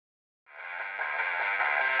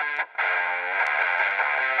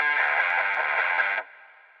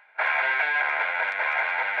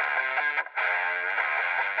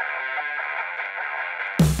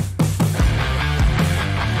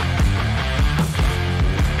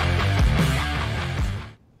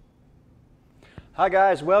Hi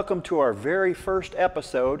guys, welcome to our very first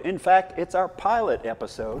episode. In fact, it's our pilot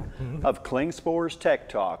episode of Klingspor's Tech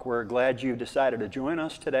Talk. We're glad you decided to join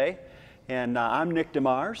us today. And I'm Nick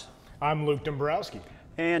DeMars. I'm Luke Dombrowski.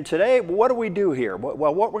 And today, what do we do here?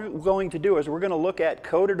 Well, what we're going to do is we're going to look at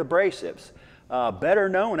coated abrasives, better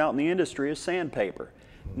known out in the industry as sandpaper.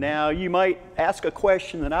 Now, you might ask a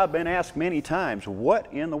question that I've been asked many times.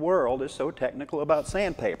 What in the world is so technical about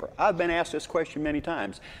sandpaper? I've been asked this question many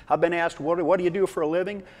times. I've been asked, what do you do for a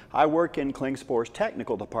living? I work in Klingspor's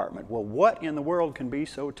technical department. Well, what in the world can be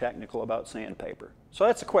so technical about sandpaper? So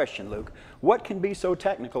that's the question, Luke. What can be so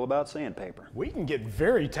technical about sandpaper? We can get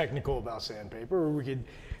very technical about sandpaper.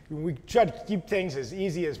 We try to keep things as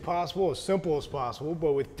easy as possible, as simple as possible,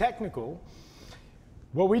 but with technical,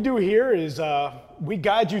 what we do here is we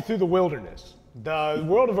guide you through the wilderness. The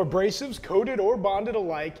world of abrasives, coated or bonded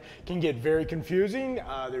alike, can get very confusing.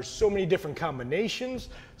 There's so many different combinations,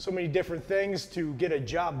 so many different things to get a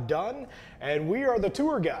job done, and we are the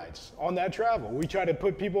tour guides on that travel. We try to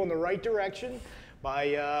put people in the right direction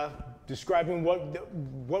by describing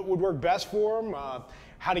what would work best for them,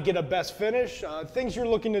 how to get a best finish, things you're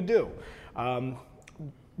looking to do.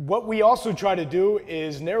 What we also try to do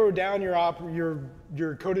is narrow down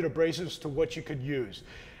your coated abrasives to what you could use,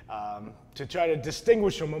 to try to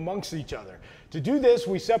distinguish them amongst each other. To do this,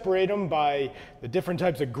 we separate them by the different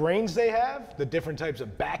types of grains they have, the different types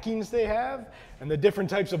of backings they have, and the different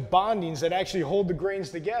types of bondings that actually hold the grains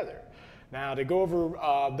together. Now, to go over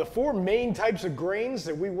the four main types of grains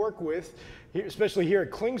that we work with, especially here at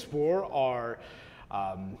Klingspor, are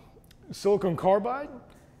silicon carbide,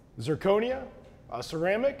 zirconia,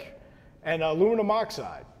 ceramic, and aluminum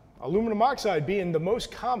oxide. Aluminum oxide being the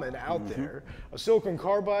most common out there. A silicon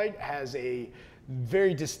carbide has a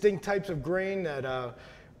very distinct types of grain that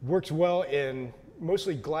works well in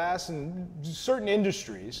mostly glass and certain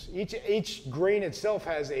industries. Each grain itself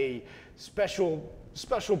has a special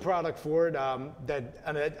product for it,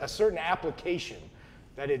 a certain application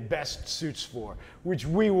that it best suits for, which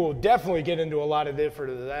we will definitely get into a lot of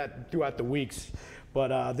that throughout the weeks.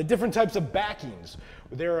 But the different types of backings.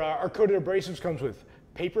 Our coated abrasives comes with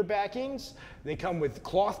paper backings. They come with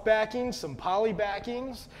cloth backings, some poly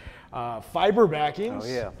backings, fiber backings,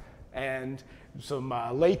 and some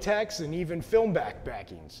latex and even film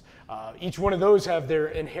backings. Each one of those have their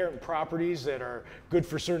inherent properties that are good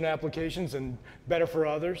for certain applications and better for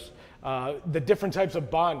others. The different types of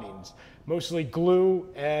bondings, mostly glue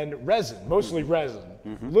and resin, mostly resin,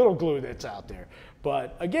 little glue that's out there.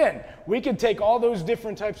 But again, we can take all those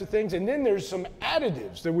different types of things, and then there's some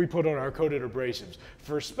additives that we put on our coated abrasives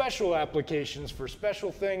for special applications, for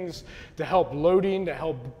special things to help loading, to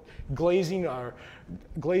help glazing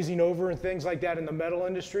over and things like that in the metal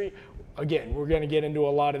industry. Again, we're going to get into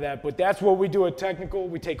a lot of that, but that's what we do at Technical.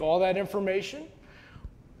 We take all that information,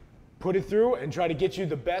 put it through, and try to get you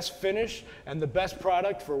the best finish and the best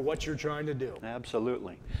product for what you're trying to do.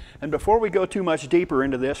 Absolutely. And before we go too much deeper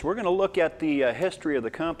into this, we're going to look at the history of the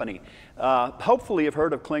company. Hopefully you've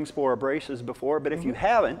heard of Klingspor Abrasives before, but if you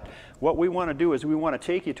haven't, what we want to do is we want to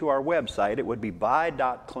take you to our website. It would be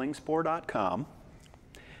buy.klingspor.com.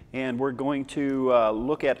 And we're going to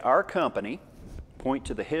look at our company, point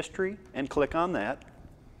to the history, and click on that.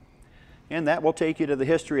 And that will take you to the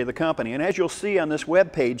history of the company. And as you'll see on this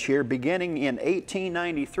web page here, beginning in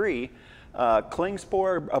 1893,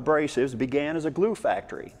 Klingspor Abrasives began as a glue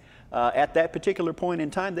factory. At that particular point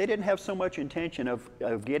in time, they didn't have so much intention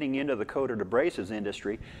of getting into the coated abrasives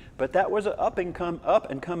industry, but that was an up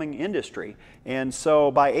and coming industry. And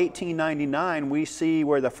so by 1899, we see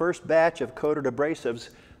where the first batch of coated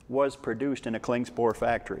abrasives was produced in a Klingspor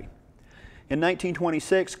factory. In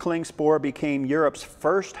 1926, Klingspor became Europe's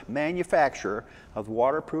first manufacturer of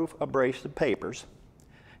waterproof abrasive papers.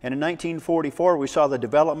 And in 1944, we saw the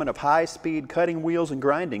development of high-speed cutting wheels and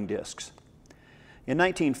grinding discs. In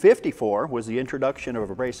 1954 was the introduction of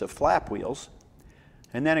abrasive flap wheels.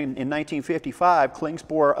 And then in 1955,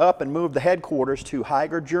 Klingspor up and moved the headquarters to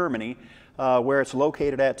Haiger, Germany, where it's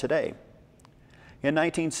located at today. In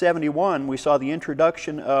 1971, we saw the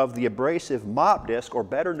introduction of the abrasive mop disc, or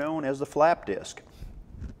better known as the flap disc.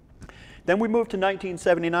 Then we moved to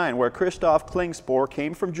 1979, where Christoph Klingspor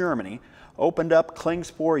came from Germany, opened up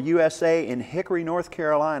Klingspor USA in Hickory, North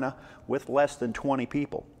Carolina, with less than 20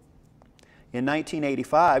 people. In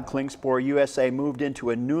 1985, Klingspor USA moved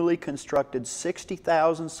into a newly constructed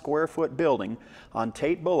 60,000 square foot building on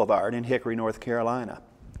Tate Boulevard in Hickory, North Carolina.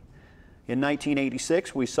 In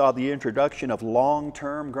 1986, we saw the introduction of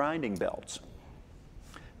long-term grinding belts.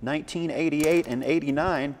 1988 and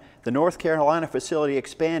 89, the North Carolina facility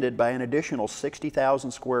expanded by an additional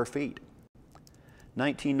 60,000 square feet.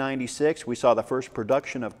 1996, we saw the first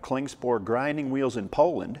production of Klingspor grinding wheels in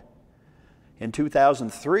Poland. In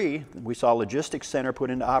 2003, we saw a logistics center put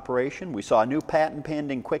into operation. We saw a new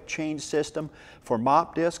patent-pending quick change system for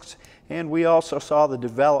mop discs, and we also saw the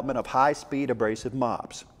development of high-speed abrasive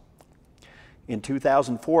mops. In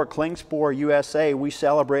 2004, Klingspor USA, we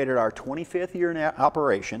celebrated our 25th year in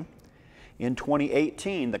operation. In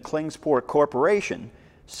 2018, the Klingspor Corporation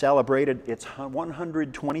celebrated its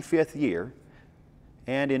 125th year.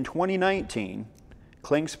 And in 2019,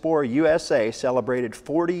 Klingspor USA celebrated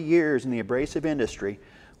 40 years in the abrasive industry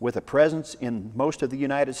with a presence in most of the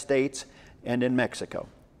United States and in Mexico.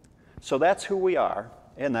 So that's who we are,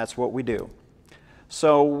 and that's what we do.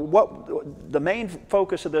 So the main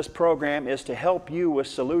focus of this program is to help you with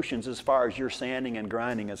solutions as far as your sanding and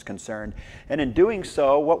grinding is concerned. And in doing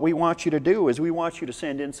so, what we want you to do is we want you to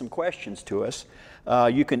send in some questions to us.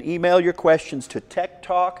 You can email your questions to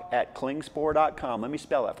TechTalk@klingspor.com. Let me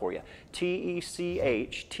spell that for you.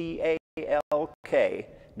 TechTalk,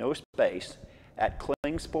 no space, at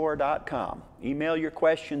klingspor.com. Email your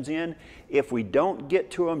questions in. If we don't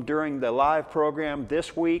get to them during the live program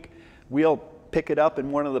this week, we'll pick it up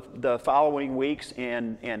in one of the following weeks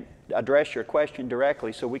and address your question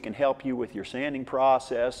directly so we can help you with your sanding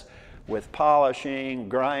process, with polishing,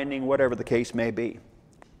 grinding, whatever the case may be.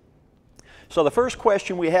 So the first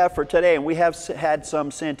question we have for today, and we have had some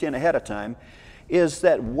sent in ahead of time, is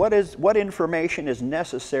that what information is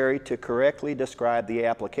necessary to correctly describe the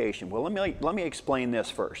application? Well, let me explain this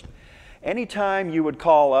first. Anytime you would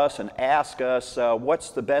call us and ask us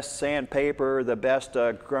what's the best sandpaper, the best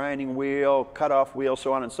grinding wheel, cutoff wheel,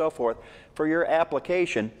 so on and so forth, for your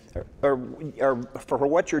application, or for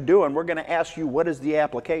what you're doing, we're going to ask you what is the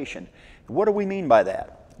application. What do we mean by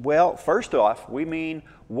that? Well, first off, we mean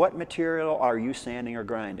what material are you sanding or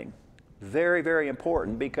grinding? Very, very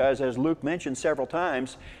important, because as Luke mentioned several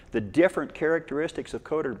times, the different characteristics of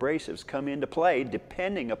coated abrasives come into play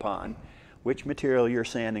depending upon which material you're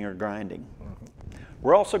sanding or grinding.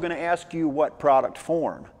 We're also going to ask you what product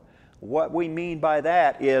form. What we mean by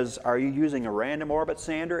that is, are you using a random orbit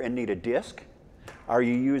sander and need a disc? Are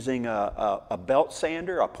you using a belt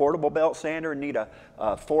sander, a portable belt sander, and need a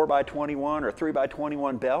 4x21 or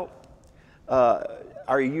 3x21 belt?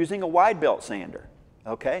 Are you using a wide belt sander?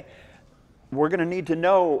 Okay. We're going to need to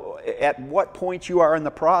know at what point you are in the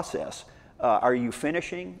process. Are you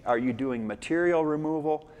finishing? Are you doing material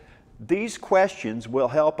removal? These questions will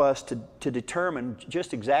help us to determine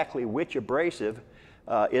just exactly which abrasive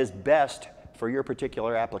is best for your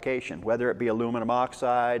particular application, whether it be aluminum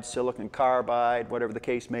oxide, silicon carbide, whatever the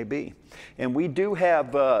case may be. And we do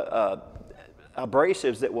have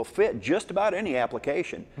abrasives that will fit just about any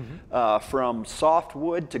application, from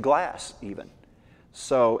softwood to glass even.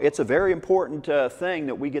 So it's a very important thing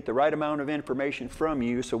that we get the right amount of information from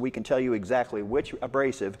you so we can tell you exactly which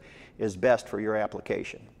abrasive is best for your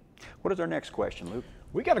application. What is our next question, Luke?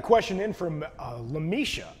 We got a question in from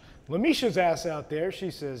Lamisha. Lamisha's asked out there,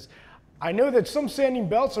 she says, I know that some sanding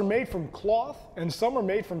belts are made from cloth and some are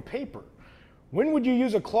made from paper. When would you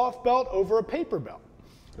use a cloth belt over a paper belt?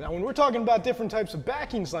 Now, when we're talking about different types of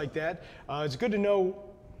backings like that, it's good to know,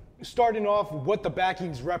 starting off, what the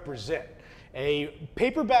backings represent.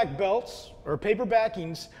 Paperback belts or paper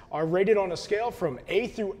backings are rated on a scale from A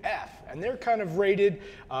through F, and they're kind of rated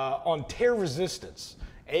on tear resistance.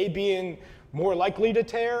 A being more likely to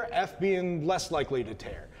tear, F being less likely to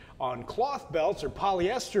tear. On cloth belts or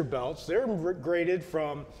polyester belts, they're graded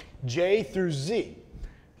from J through Z.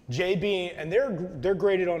 J being, and they're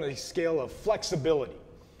graded on a scale of flexibility.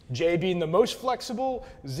 J being the most flexible,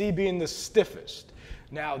 Z being the stiffest.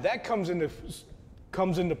 Now that comes into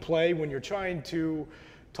play when you're trying to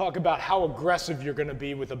talk about how aggressive you're going to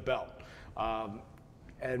be with a belt.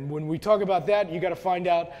 And when we talk about that, you got to find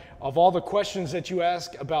out, of all the questions that you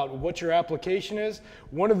ask about what your application is,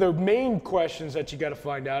 one of the main questions that you got to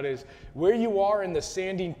find out is where you are in the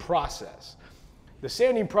sanding process. The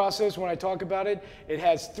sanding process, when I talk about it, it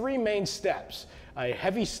has three main steps: a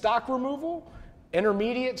heavy stock removal,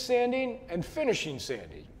 intermediate sanding, and finishing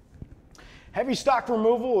sanding. Heavy stock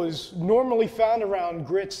removal is normally found around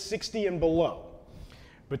grit 60 and below.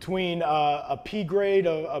 Between a P grit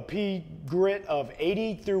of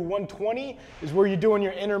 80 through 120 is where you're doing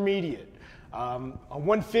your intermediate. A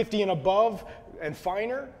 150 and above and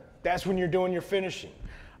finer, that's when you're doing your finishing.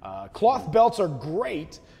 Cloth belts are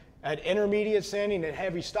great at intermediate sanding and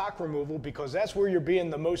heavy stock removal because that's where you're being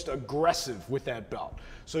the most aggressive with that belt.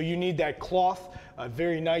 So you need that cloth, a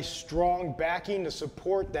very nice strong backing to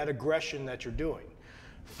support that aggression that you're doing.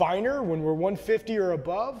 Finer, when we're 150 or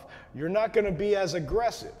above, you're not going to be as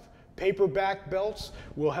aggressive. paperback belts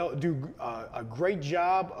will do a great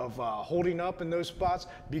job of holding up in those spots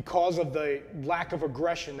because of the lack of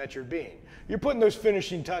aggression that you're being. You're putting those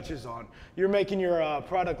finishing touches on. You're making your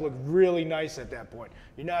product look really nice at that point.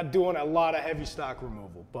 You're not doing a lot of heavy stock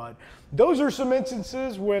removal. But those are some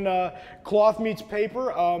instances when cloth meets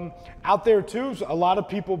paper. Out there too, a lot of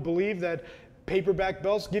people believe that paperback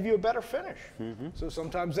belts give you a better finish. So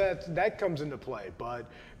sometimes that comes into play. But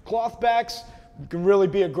cloth backs, you can really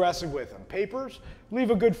be aggressive with them. Papers leave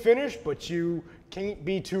a good finish, but you can't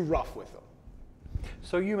be too rough with them.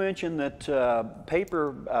 So you mentioned that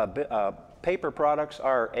paper products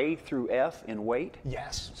are A through F in weight?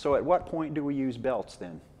 Yes. So at what point do we use belts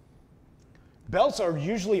then? Belts are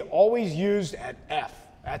usually always used at F,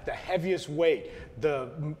 at the heaviest weight,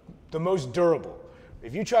 the most durable.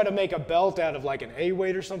 If you try to make a belt out of like an A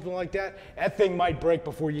weight or something like that, that thing might break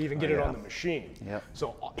before you even get it on the machine. Yep.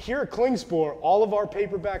 So here at KLINGSPOR, all of our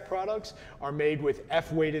paperback products are made with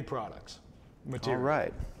F-weighted material. All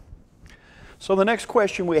right. So the next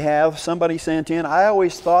question we have, somebody sent in, I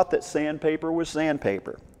always thought that sandpaper was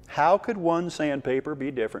sandpaper. How could one sandpaper be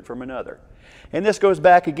different from another? And this goes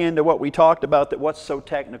back again to what we talked about, that what's so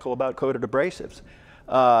technical about coated abrasives.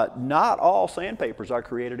 Not all sandpapers are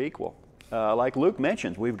created equal. Like Luke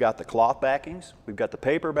mentioned, we've got the cloth backings, we've got the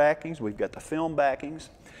paper backings, we've got the film backings.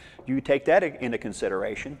 You take that into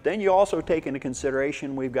consideration. Then you also take into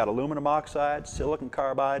consideration we've got aluminum oxide, silicon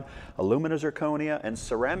carbide, alumina zirconia, and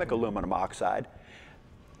ceramic aluminum oxide.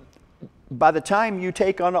 By the time you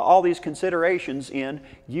take on all these considerations in,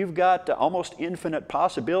 you've got almost infinite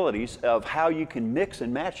possibilities of how you can mix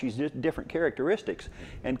and match these different characteristics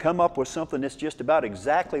and come up with something that's just about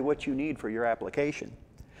exactly what you need for your application.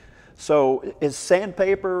 So is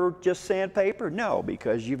sandpaper just sandpaper? No,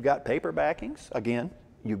 because you've got paper backings, again.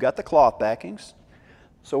 You've got the cloth backings.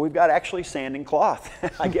 So we've got actually sanding cloth,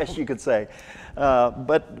 I guess you could say.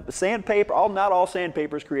 But sandpaper, not all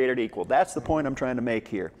sandpaper is created equal. That's the point I'm trying to make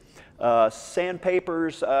here.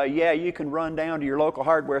 Sandpapers, yeah, you can run down to your local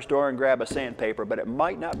hardware store and grab a sandpaper, but it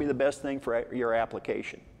might not be the best thing for your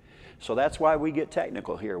application. So that's why we get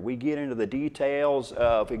technical here. We get into the details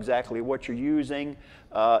of exactly what you're using.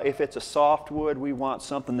 If it's a softwood, we want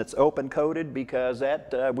something that's open coated because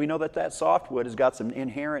we know that softwood has got some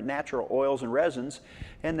inherent natural oils and resins,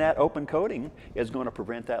 and that open coating is going to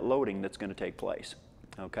prevent that loading that's going to take place.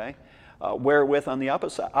 Okay? Wherewith on the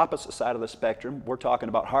opposite side of the spectrum, we're talking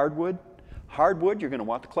about hardwood. Hardwood, you're going to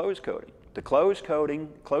want the closed coating. The closed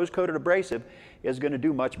coated abrasive is going to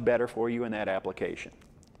do much better for you in that application.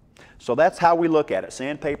 So that's how we look at it.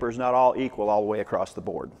 Sandpaper is not all equal all the way across the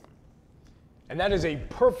board. And that is a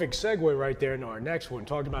perfect segue right there into our next one,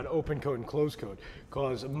 talking about open coat and closed coat.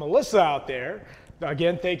 Because Melissa out there,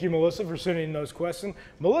 again, thank you, Melissa, for sending in those questions.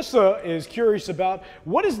 Melissa is curious about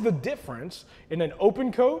what is the difference in an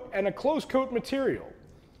open coat and a closed coat material.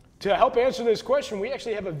 To help answer this question, we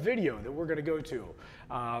actually have a video that we're going to go to.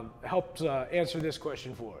 Helps answer this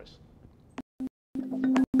question for us.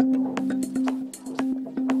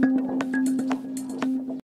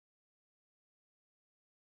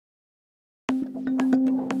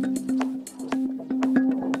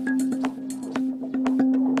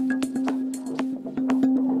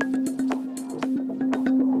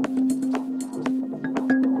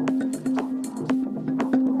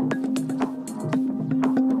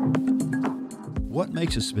 What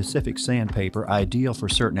makes a specific sandpaper ideal for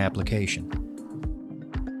certain application?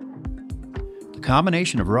 The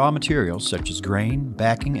combination of raw materials such as grain,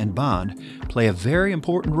 backing, and bond play a very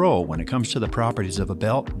important role when it comes to the properties of a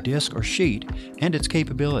belt, disc, or sheet and its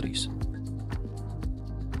capabilities.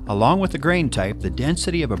 Along with the grain type, the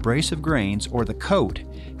density of abrasive grains, or the coat,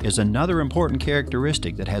 is another important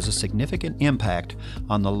characteristic that has a significant impact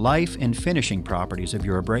on the life and finishing properties of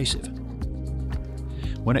your abrasive.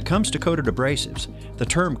 When it comes to coated abrasives, the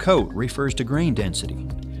term coat refers to grain density.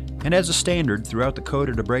 And as a standard throughout the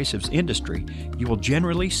coated abrasives industry, you will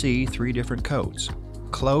generally see three different coats: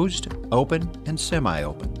 closed, open, and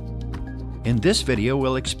semi-open. In this video,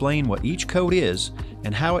 we'll explain what each coat is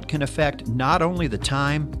and how it can affect not only the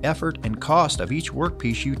time, effort, and cost of each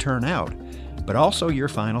workpiece you turn out, but also your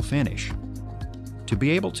final finish. To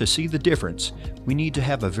be able to see the difference, we need to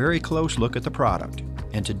have a very close look at the product.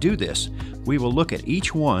 And to do this, we will look at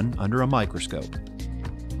each one under a microscope.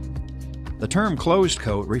 The term closed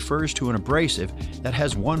coat refers to an abrasive that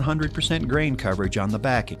has 100% grain coverage on the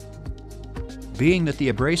backing. Being that the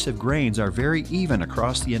abrasive grains are very even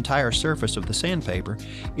across the entire surface of the sandpaper,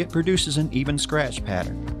 it produces an even scratch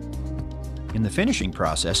pattern. In the finishing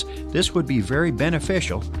process, this would be very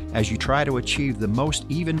beneficial as you try to achieve the most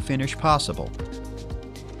even finish possible.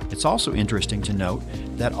 It's also interesting to note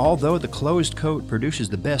that although the closed coat produces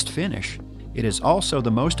the best finish, it is also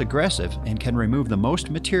the most aggressive and can remove the most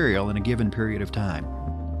material in a given period of time.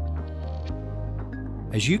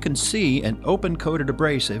 As you can see, an open-coated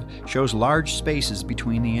abrasive shows large spaces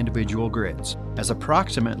between the individual grits, as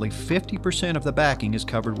approximately 50% of the backing is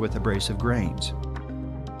covered with abrasive grains.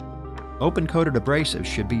 Open-coated abrasives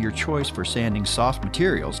should be your choice for sanding soft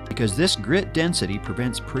materials because this grit density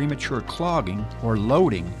prevents premature clogging or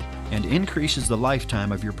loading and increases the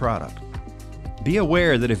lifetime of your product. Be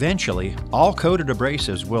aware that eventually, all coated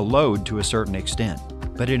abrasives will load to a certain extent,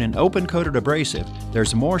 but in an open-coated abrasive,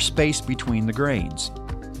 there's more space between the grains.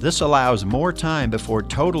 This allows more time before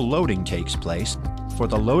total loading takes place for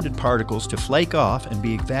the loaded particles to flake off and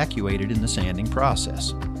be evacuated in the sanding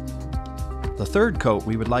process. The third coat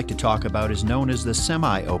we would like to talk about is known as the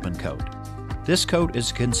semi-open coat. This coat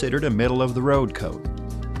is considered a middle-of-the-road coat.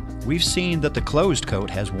 We've seen that the closed coat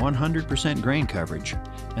has 100% grain coverage,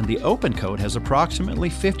 and the open coat has approximately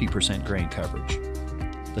 50% grain coverage.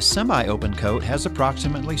 The semi-open coat has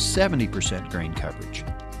approximately 70% grain coverage.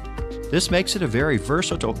 This makes it a very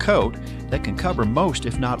versatile coat that can cover most,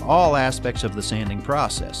 if not all, aspects of the sanding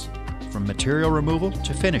process, from material removal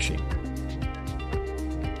to finishing.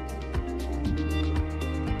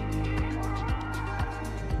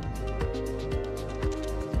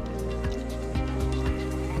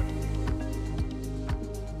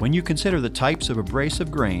 When you consider the types of abrasive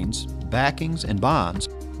grains, backings, and bonds,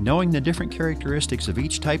 knowing the different characteristics of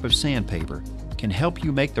each type of sandpaper can help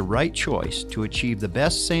you make the right choice to achieve the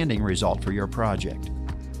best sanding result for your project.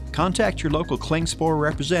 Contact your local Klingspor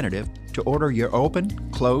representative to order your open,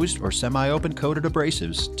 closed, or semi-open coated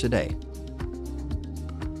abrasives today.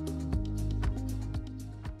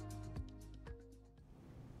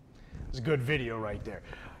 It's a good video right there.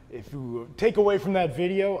 If you take away from that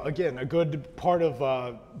video, again, a good part of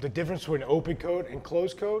the difference between open coat and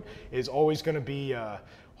closed coat is always going to be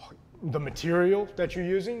the material that you're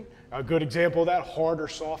using. A good example of that, hard or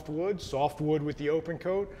soft wood with the open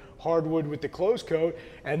coat, hardwood with the closed coat,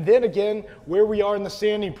 and then again, where we are in the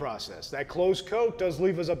sanding process. That closed coat does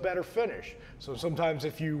leave us a better finish. So sometimes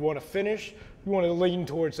if you want to finish, you want to lean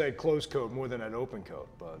towards that closed coat more than that open coat.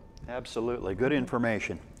 But absolutely, good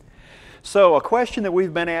information. So a question that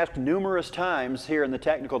we've been asked numerous times here in the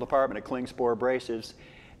technical department at Klingspor Abrasives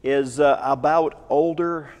is about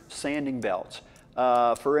older sanding belts.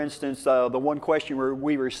 For instance, the one question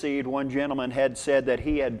we received, one gentleman had said that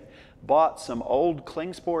he had bought some old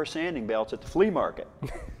Klingspor sanding belts at the flea market.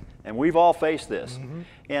 And we've all faced this. Mm-hmm.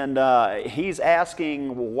 And he's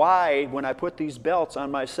asking why, when I put these belts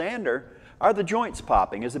on my sander, are the joints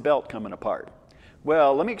popping? Is the belt coming apart?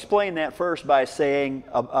 Well, let me explain that first by saying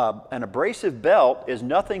an abrasive belt is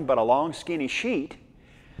nothing but a long skinny sheet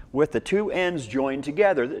with the two ends joined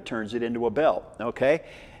together that turns it into a belt, okay?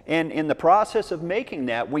 And in the process of making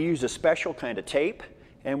that, we use a special kind of tape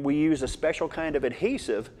and we use a special kind of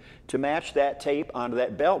adhesive to match that tape onto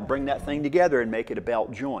that belt, bring that thing together and make it a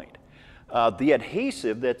belt joint. The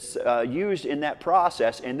adhesive that's used in that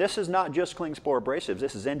process, and this is not just Klingspor Abrasives,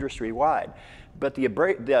 this is industry-wide, but the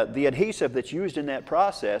adhesive that's used in that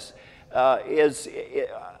process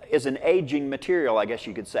is an aging material, I guess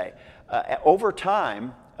you could say. Over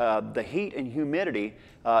time, the heat and humidity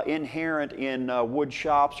inherent in wood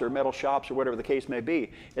shops or metal shops or whatever the case may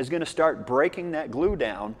be is going to start breaking that glue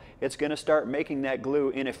down. It's going to start making that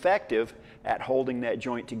glue ineffective at holding that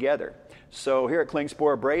joint together. So here at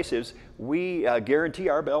Klingspor Abrasives, we guarantee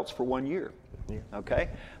our belts for 1 year. Okay.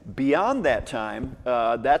 Beyond that time,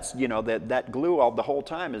 that's, you know, that glue all the whole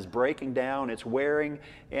time is breaking down, it's wearing,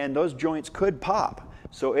 and those joints could pop.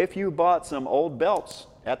 So if you bought some old belts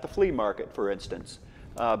at the flea market, for instance,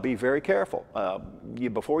 be very careful.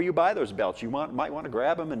 Before you buy those belts, you might want to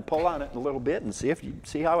grab them and pull on it a little bit and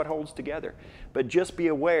see how it holds together. But just be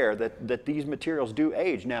aware that these materials do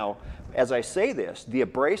age. Now, as I say this, the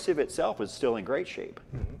abrasive itself is still in great shape.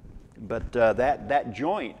 Mm-hmm. But that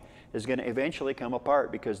joint is going to eventually come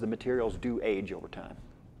apart because the materials do age over time.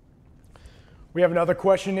 We have another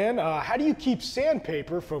question in. How do you keep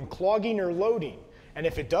sandpaper from clogging or loading? And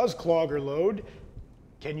if it does clog or load,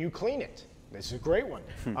 can you clean it? This is a great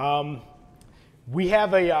one. We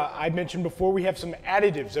have I mentioned before, we have some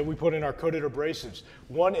additives that we put in our coated abrasives.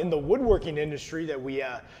 One in the woodworking industry that we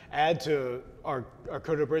add to our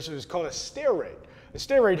coated abrasives is called a stearate. A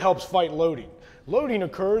stearate helps fight loading. Loading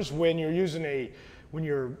occurs when you're using when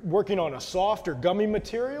you're working on a soft or gummy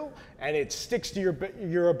material and it sticks to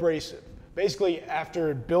your abrasive. Basically,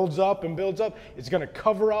 after it builds up and builds up, it's going to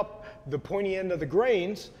cover up the pointy end of the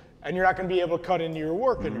grains and you're not going to be able to cut into your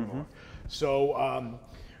work anymore. So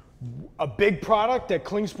A big product that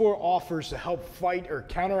Klingspor offers to help fight or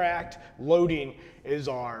counteract loading is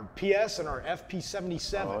our PS and our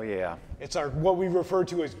FP77. Oh yeah. It's our what we refer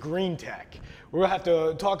to as green tech. We'll have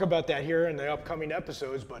to talk about that here in the upcoming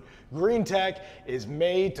episodes, but green tech is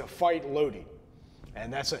made to fight loading.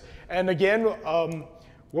 And again,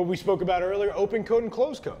 what we spoke about earlier, open coat and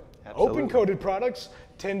closed coat. Absolutely. Open coated products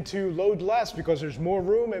tend to load less because there's more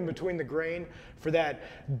room in between the grain for that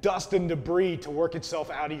dust and debris to work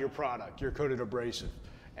itself out of your product, your coated abrasive.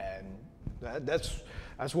 And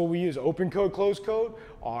that's what we use. Open coat, closed coat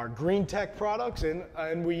are green tech products,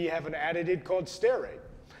 and we have an additive called Sterate.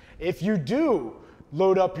 If you do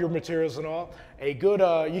load up your materials and all,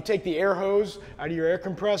 you take the air hose out of your air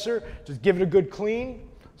compressor, just give it a good clean.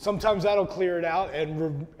 Sometimes that'll clear it out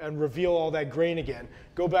and reveal all that grain again.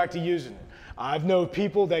 Go back to using it. I've known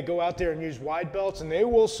people that go out there and use wide belts and they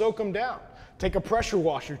will soak them down. Take a pressure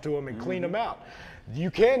washer to them and clean them out.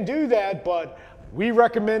 You can do that, but we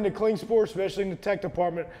recommend at Klingspor, especially in the tech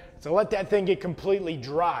department, to let that thing get completely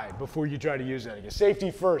dry before you try to use that again.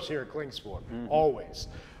 Safety first here at Klingspor, always.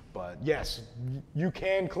 But yes, you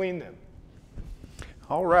can clean them.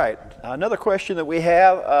 All right, another question that we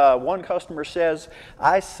have, one customer says,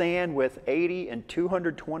 I sand with 80 and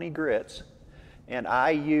 220 grits, and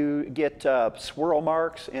I get swirl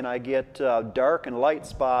marks and I get dark and light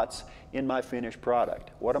spots in my finished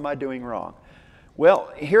product. What am I doing wrong?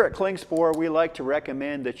 Well, here at Klingspor, we like to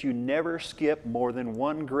recommend that you never skip more than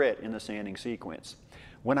 1 grit in the sanding sequence.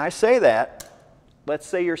 When I say that, let's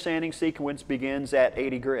say your sanding sequence begins at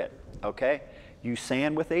 80 grit, okay? You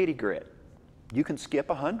sand with 80 grit. You can skip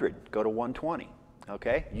 100, go to 120,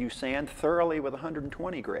 okay? You sand thoroughly with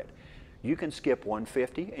 120 grit. You can skip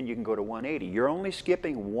 150 and you can go to 180. You're only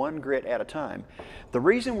skipping 1 grit at a time. The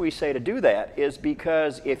reason we say to do that is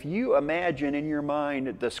because if you imagine in your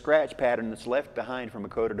mind the scratch pattern that's left behind from a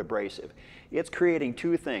coated abrasive, it's creating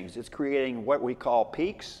 2 things. It's creating what we call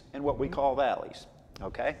peaks and what we call valleys,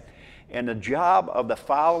 okay? And the job of the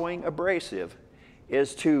following abrasive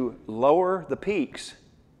is to lower the peaks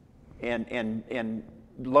and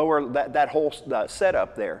lower that whole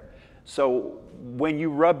setup there. So when you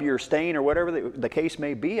rub your stain or whatever the case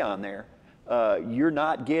may be on there, you're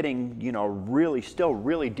not getting, still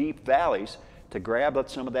really deep valleys to grab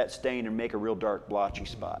some of that stain and make a real dark blotchy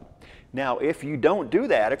spot. Now, if you don't do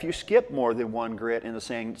that, if you skip more than 1 grit in the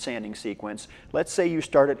sanding sequence, let's say you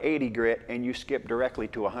start at 80 grit and you skip directly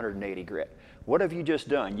to 180 grit. What have you just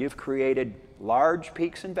done? You've created large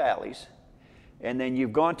peaks and valleys, and then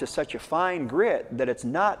you've gone to such a fine grit that it's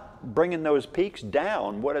not bringing those peaks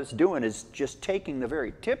down. What it's doing is just taking the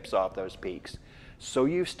very tips off those peaks. So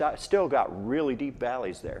you've still got really deep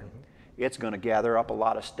valleys there. It's going to gather up a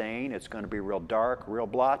lot of stain. It's going to be real dark, real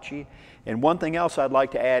blotchy. And one thing else I'd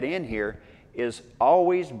like to add in here is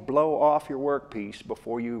always blow off your workpiece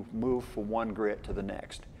before you move from 1 grit to the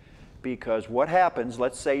next. Because what happens,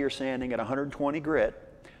 let's say you're sanding at 120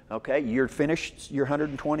 grit, okay, you're finished your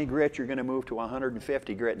 120 grit, you're going to move to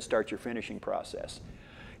 150 grit and start your finishing process.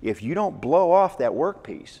 If you don't blow off that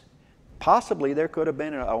workpiece, possibly there could have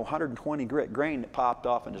been a 120 grit grain that popped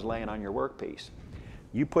off and is laying on your workpiece.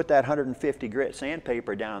 You put that 150 grit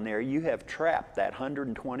sandpaper down there, you have trapped that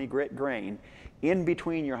 120 grit grain in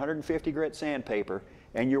between your 150 grit sandpaper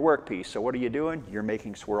and your workpiece. So what are you doing? You're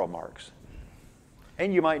making swirl marks.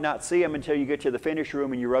 And you might not see them until you get to the finish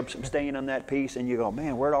room and you rub some stain on that piece and you go,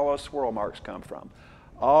 man, where'd all those swirl marks come from?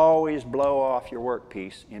 Always blow off your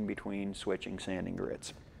workpiece in between switching sanding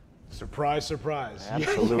grits. Surprise, surprise.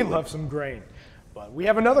 Absolutely. You love some grain. But we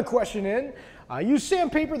have another question in. I use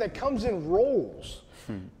sandpaper that comes in rolls.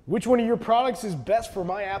 Which one of your products is best for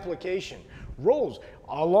my application? Rolls.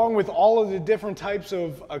 Along with all of the different types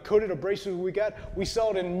of coated abrasives we got, we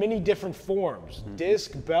sell it in many different forms.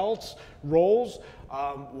 Disc, belts, rolls.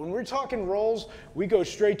 When we're talking rolls, we go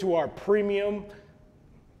straight to our premium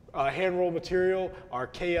hand roll material, our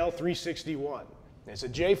KL361. It's a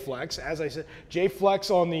J-Flex, as I said.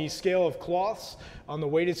 J-Flex on the scale of cloths, on the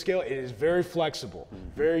weighted scale, it is very flexible,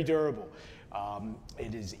 very durable.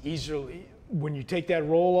 It is easily, when you take that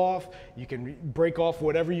roll off, you can break off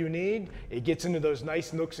whatever you need. It gets into those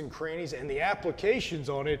nice nooks and crannies, and the applications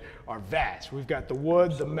on it are vast. We've got the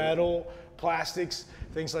wood, the metal, plastics,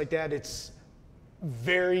 things like that. It's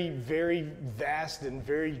very, very vast and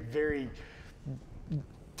very, very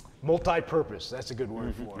multi-purpose. That's a good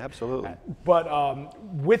word for it. Absolutely. But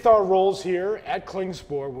with our rolls here at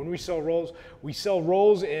Klingspor, when we sell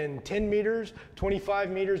rolls in 10 meters,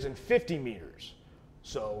 25 meters, and 50 meters.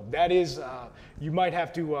 So that is, you might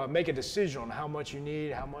have to make a decision on how much you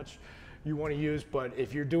need, how much you want to use. But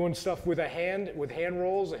if you're doing stuff with hand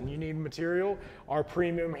rolls and you need material, our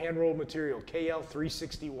premium hand rolled material,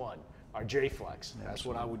 KL361, our J-Flex. That's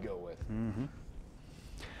what I would go with.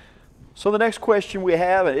 So the next question we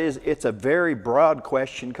have is, it's a very broad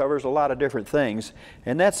question, covers a lot of different things,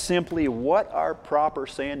 and that's simply, what are proper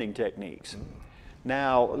sanding techniques?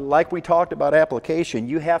 Now, like we talked about application,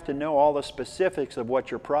 you have to know all the specifics of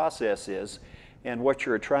what your process is and what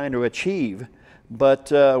you're trying to achieve.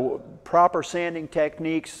 But proper sanding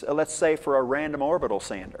techniques, let's say for a random orbital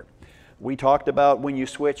sander. We talked about when you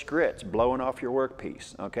switch grits, blowing off your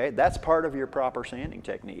workpiece, okay? That's part of your proper sanding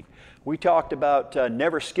technique. We talked about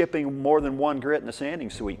never skipping more than one grit in the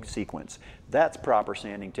sanding sequence. That's proper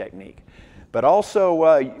sanding technique. But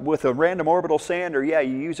also with a random orbital sander, yeah,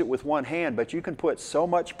 you use it with one hand, but you can put so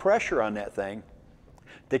much pressure on that thing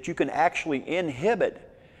that you can actually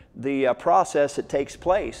inhibit the process that takes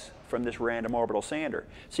place from this random orbital sander.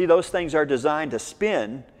 See, those things are designed to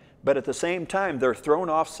spin, but at the same time, they're thrown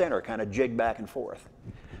off center, kind of jig back and forth.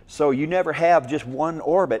 So you never have just one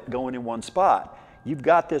orbit going in one spot. You've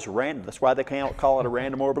got this random, that's why they can't call it a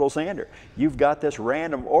random orbital sander. You've got this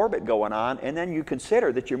random orbit going on, and then you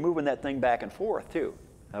consider that you're moving that thing back and forth too,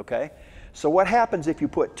 okay? So what happens if you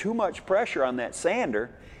put too much pressure on that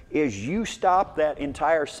sander is you stop that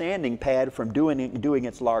entire sanding pad from doing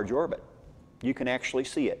its large orbit. You can actually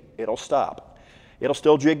see it. It'll stop. It'll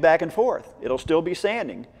still jig back and forth. It'll still be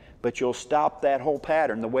sanding, but you'll stop that whole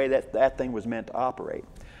pattern the way that that thing was meant to operate.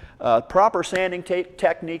 Proper sanding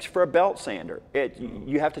techniques for a belt sander.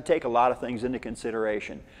 You have to take a lot of things into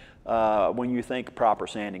consideration when you think proper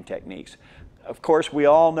sanding techniques. Of course, we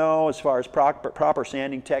all know as far as proper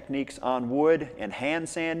sanding techniques on wood and hand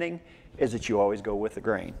sanding is that you always go with the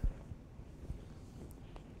grain.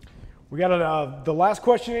 We got the last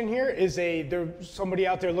question in here is there's somebody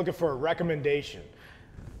out there looking for a recommendation.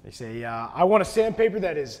 They say, I want a sandpaper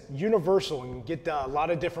that is universal and get a lot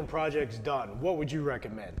of different projects done. What would you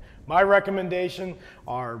recommend? My recommendation,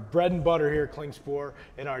 our bread and butter here at Klingspor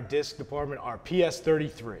in our disc department, our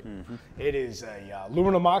PS33. It is a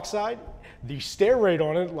aluminum oxide. The stair rate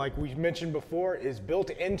on it, like we mentioned before, is built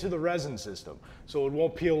into the resin system, so it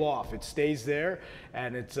won't peel off. It stays there,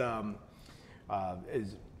 and it's a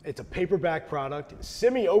paperback product,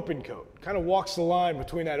 semi-open coat, kind of walks the line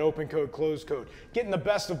between that open coat, closed coat, getting the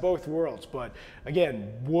best of both worlds. But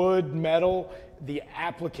again, wood, metal, the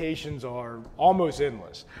applications are almost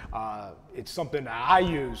endless. It's something that I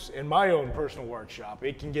use in my own personal workshop.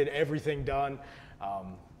 It can get everything done.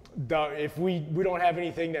 If we don't have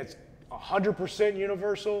anything that's 100%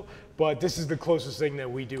 universal, but this is the closest thing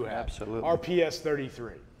that we do have. Absolutely. Our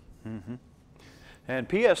PS33. And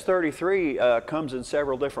PS33 comes in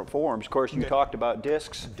several different forms. Of course, you talked about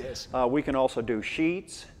discs. We can also do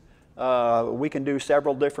sheets. We can do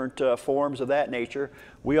several different forms of that nature.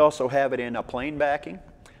 We also have it in a plain backing.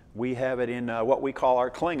 We have it in what we call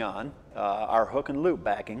our Klingon, our hook and loop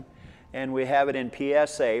backing. And we have it in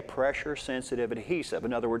PSA, pressure sensitive adhesive,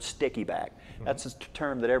 in other words, sticky back. That's a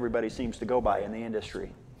term that everybody seems to go by in the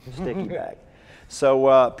industry, sticky back. So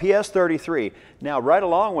PS33. Now, right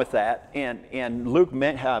along with that, and Luke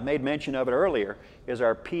made mention of it earlier, is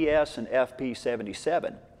our PS and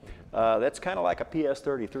FP77. That's kind of like a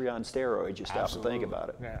PS33 on steroids, you stop and think about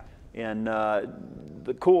it. Yeah. And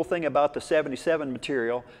the cool thing about the 77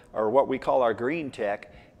 material, or what we call our green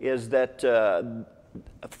tech, is that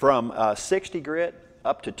from 60 grit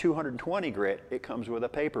up to 220 grit, it comes with a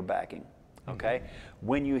paper backing, okay?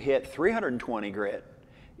 When you hit 320 grit,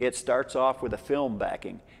 it starts off with a film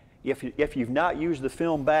backing. If you've not used the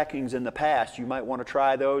film backings in the past, you might want to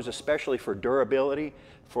try those, especially for durability,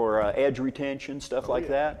 for edge retention, stuff like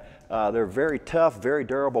that. They're very tough, very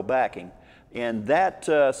durable backing. And that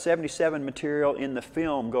 77 material in the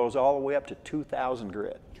film goes all the way up to 2,000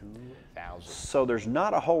 grit. 2,000. So there's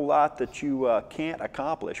not a whole lot that you can't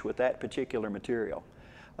accomplish with that particular material.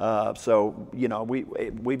 So, you know,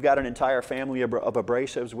 we've got an entire family of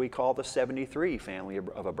abrasives we call the 73 family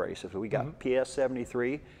of abrasives. We got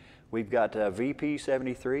PS73, we've got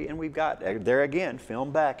VP73, and we've got, there again,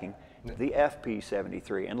 film backing, the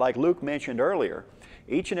FP73. And like Luke mentioned earlier,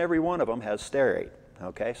 each and every one of them has sterate,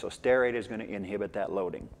 okay? So sterate is going to inhibit that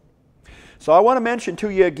loading. So I want to mention to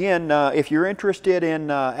you again, if you're interested in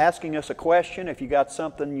asking us a question, if you got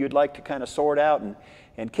something you'd like to kind of sort out and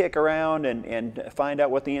kick around and find out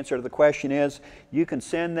what the answer to the question is, you can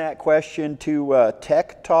send that question to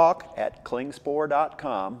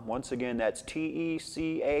TechTalk@klingspor.com. Once again, that's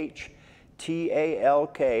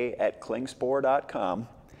TechTalk@klingspor.com.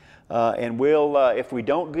 And we'll, if we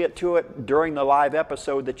don't get to it during the live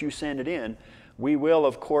episode that you send it in, We will,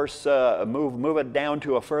 of course, move it down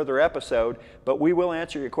to a further episode, but we will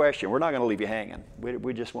answer your question. We're not going to leave you hanging.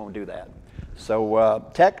 We just won't do that. So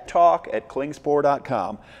TechTalk at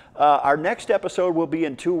klingspor.com. Our next episode will be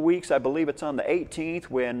in 2 weeks. I believe it's on the 18th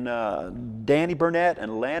when Danny Burnett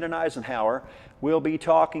and Landon Eisenhower will be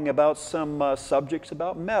talking about some subjects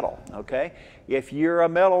about metal. Okay, if you're a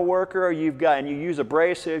metal worker, and you use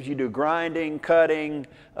abrasives, you do grinding, cutting,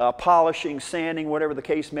 polishing, sanding, whatever the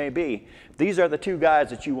case may be. These are the two guys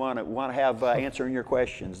that you want to have answering your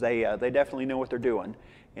questions. They definitely know what they're doing,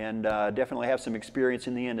 and definitely have some experience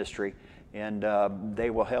in the industry. And they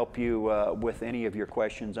will help you with any of your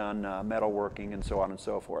questions on metalworking and so on and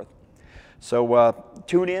so forth. So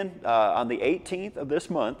tune in on the 18th of this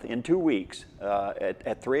month in 2 weeks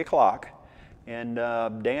at 3 o'clock. And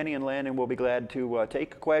Danny and Landon will be glad to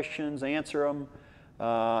take questions, answer them,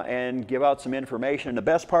 and give out some information. And the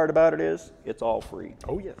best part about it is it's all free.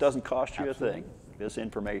 Oh, yes. It doesn't cost you Absolutely. a thing. This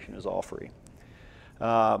information is all free.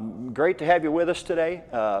 Great to have you with us today.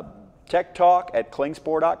 TechTalk at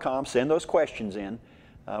klingspor.com. Send those questions in.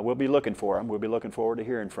 We'll be looking for them. We'll be looking forward to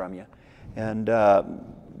hearing from you. And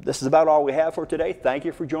this is about all we have for today. Thank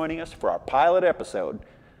you for joining us for our pilot episode.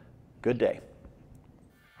 Good day.